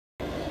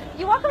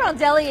You walk around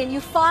Delhi and you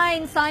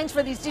find signs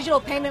for these digital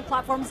payment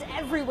platforms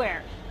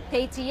everywhere.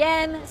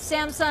 Paytm,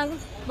 Samsung,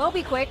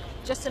 MobiKwik,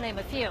 just to name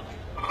a few.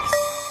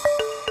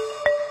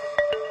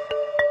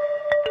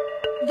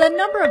 The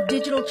number of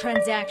digital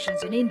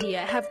transactions in India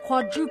have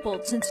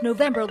quadrupled since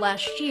November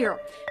last year.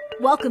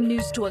 Welcome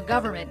news to a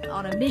government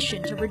on a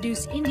mission to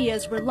reduce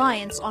India's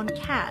reliance on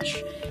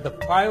cash. The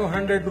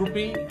 500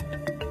 rupee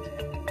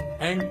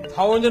and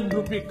 1000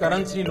 rupee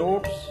currency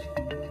notes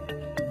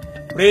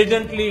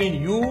presently in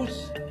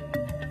use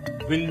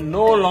will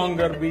no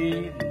longer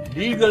be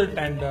legal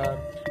tender.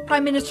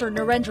 Prime Minister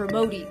Narendra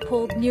Modi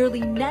pulled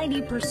nearly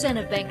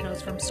 90% of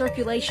banknotes from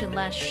circulation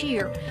last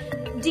year.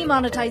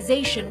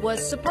 Demonetization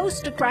was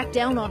supposed to crack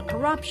down on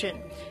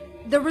corruption.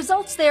 The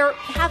results there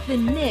have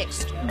been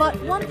mixed, but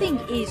one thing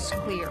is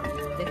clear.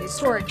 The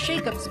historic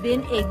shakeup's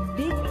been a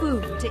big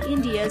boon to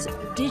India's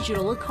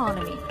digital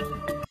economy.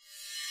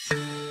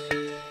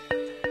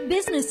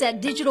 Business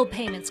at digital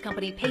payments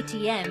company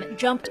Paytm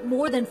jumped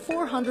more than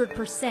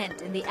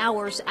 400% in the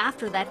hours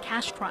after that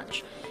cash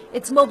crunch.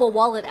 Its mobile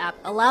wallet app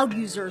allowed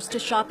users to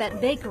shop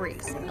at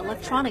bakeries,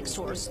 electronic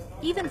stores,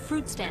 even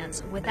fruit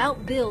stands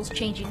without bills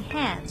changing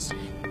hands.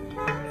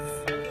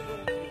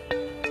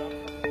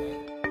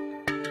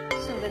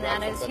 Some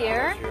bananas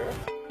here.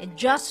 In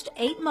just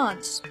 8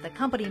 months, the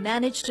company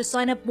managed to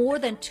sign up more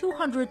than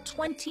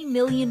 220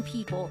 million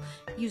people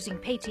using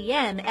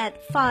Paytm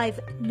at 5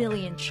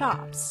 million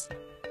shops.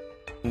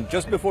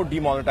 Just before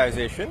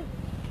demonetization,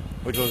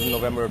 which was in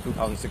November of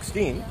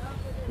 2016,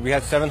 we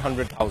had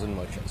 700,000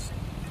 merchants.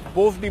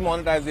 Post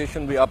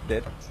demonetization, we upped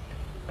it,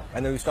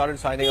 and then we started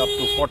signing up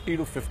to 40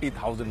 to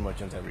 50,000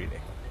 merchants every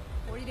day.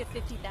 40 to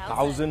 50,000?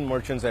 1,000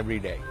 merchants every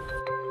day.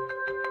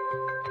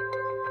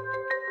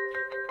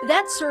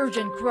 That surge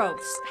in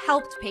growth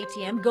helped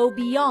Paytm go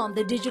beyond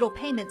the digital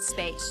payment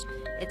space.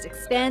 It's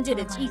expanded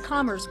its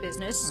e-commerce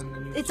business.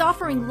 It's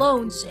offering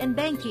loans and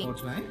banking.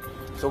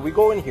 So we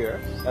go in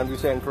here and we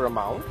say enter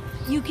amount.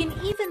 You can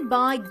even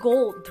buy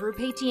gold through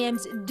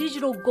Paytm's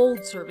digital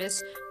gold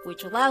service,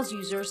 which allows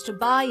users to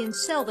buy and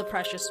sell the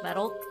precious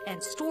metal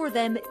and store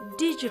them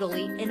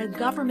digitally in a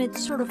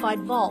government-certified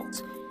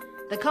vault.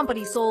 The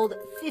company sold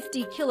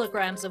 50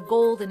 kilograms of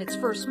gold in its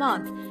first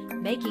month,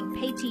 making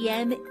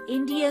Paytm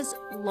India's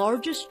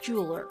largest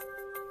jeweler.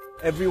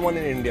 Everyone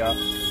in India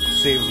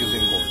saves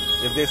using gold.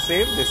 If they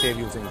save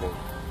using gold.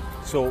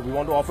 So we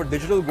want to offer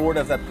digital gold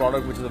as that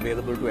product which is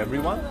available to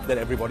everyone, that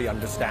everybody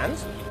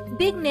understands.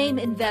 Big-name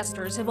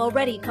investors have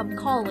already come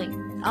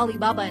calling.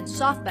 Alibaba and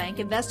SoftBank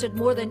invested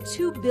more than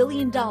 $2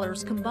 billion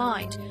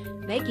combined,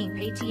 making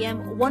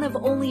Paytm one of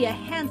only a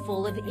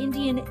handful of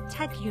Indian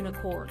tech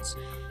unicorns.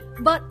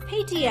 But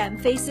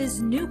Paytm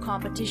faces new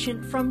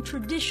competition from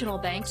traditional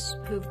banks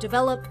who've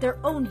developed their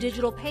own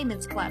digital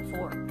payments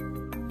platform.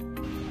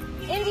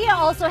 India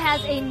also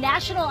has a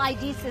national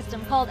ID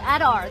system called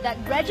Aadhaar that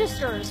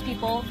registers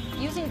people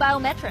using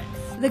biometrics.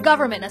 The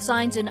government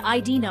assigns an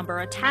ID number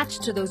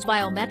attached to those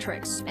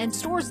biometrics and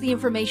stores the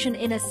information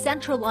in a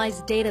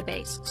centralized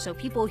database so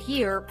people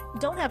here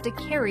don't have to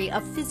carry a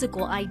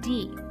physical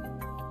ID.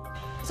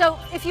 So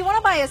if you want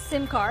to buy a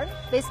SIM card,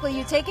 basically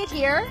you take it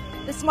here,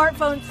 the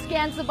smartphone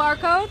scans the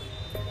barcode,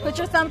 put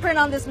your thumbprint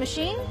on this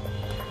machine,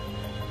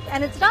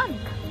 and it's done.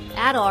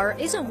 Aadhaar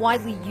isn't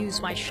widely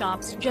used by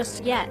shops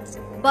just yet,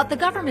 but the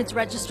government's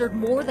registered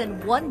more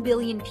than 1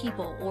 billion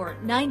people, or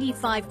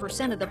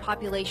 95% of the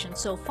population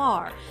so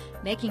far,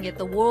 making it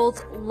the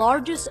world's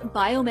largest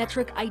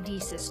biometric ID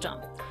system.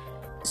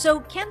 So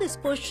can this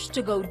push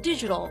to go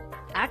digital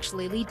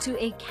actually lead to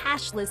a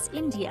cashless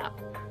India?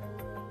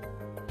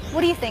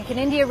 What do you think? Can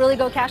India really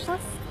go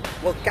cashless?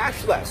 Well,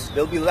 cashless,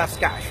 there'll be less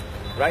cash,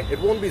 right? It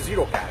won't be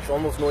zero cash.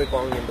 Almost no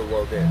economy in the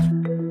world is.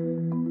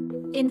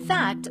 In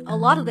fact, a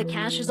lot of the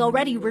cash is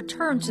already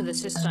returned to the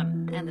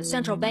system, and the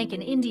central bank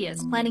in India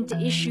is planning to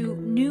issue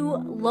new,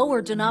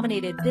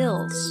 lower-denominated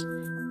bills.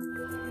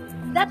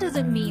 That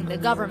doesn't mean the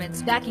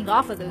government's backing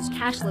off of those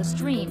cashless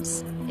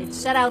dreams. It's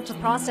set out to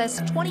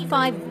process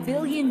 25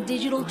 billion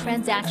digital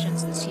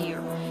transactions this year,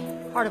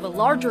 part of a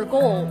larger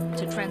goal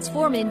to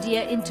transform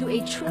India into a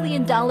 $1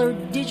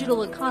 trillion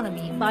digital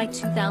economy by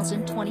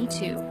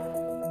 2022.